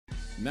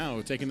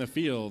Now taking the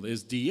field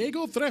is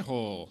Diego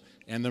Trejo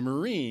and the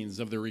Marines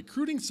of the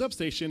recruiting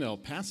substation El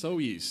Paso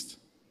East.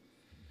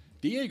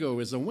 Diego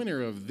is a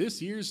winner of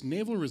this year's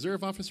Naval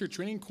Reserve Officer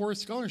Training Corps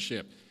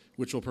Scholarship,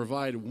 which will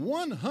provide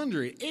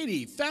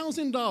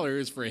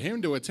 $180,000 for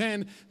him to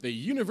attend the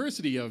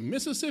University of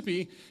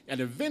Mississippi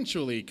and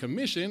eventually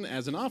commission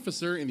as an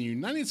officer in the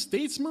United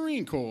States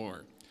Marine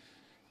Corps.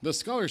 The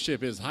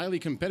scholarship is highly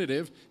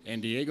competitive,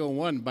 and Diego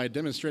won by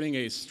demonstrating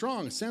a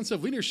strong sense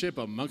of leadership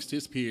amongst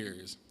his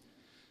peers.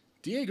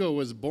 Diego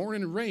was born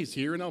and raised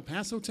here in El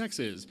Paso,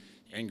 Texas,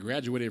 and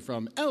graduated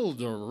from El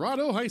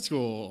Dorado High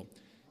School.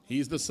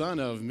 He's the son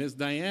of Ms.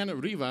 Diane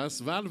Rivas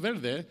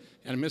Valverde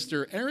and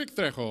Mr. Eric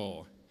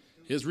Trejo.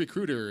 His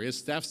recruiter is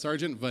Staff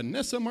Sergeant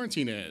Vanessa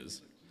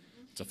Martinez.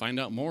 To find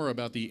out more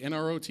about the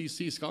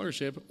NROTC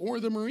scholarship or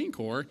the Marine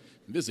Corps,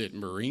 visit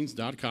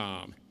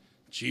marines.com.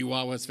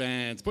 Chihuahuas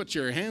fans, put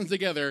your hands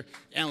together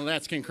and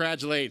let's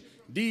congratulate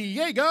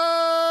Diego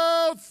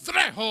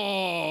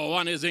Trejo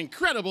on his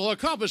incredible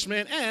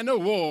accomplishment and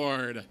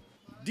award.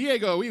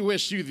 Diego, we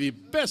wish you the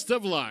best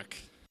of luck.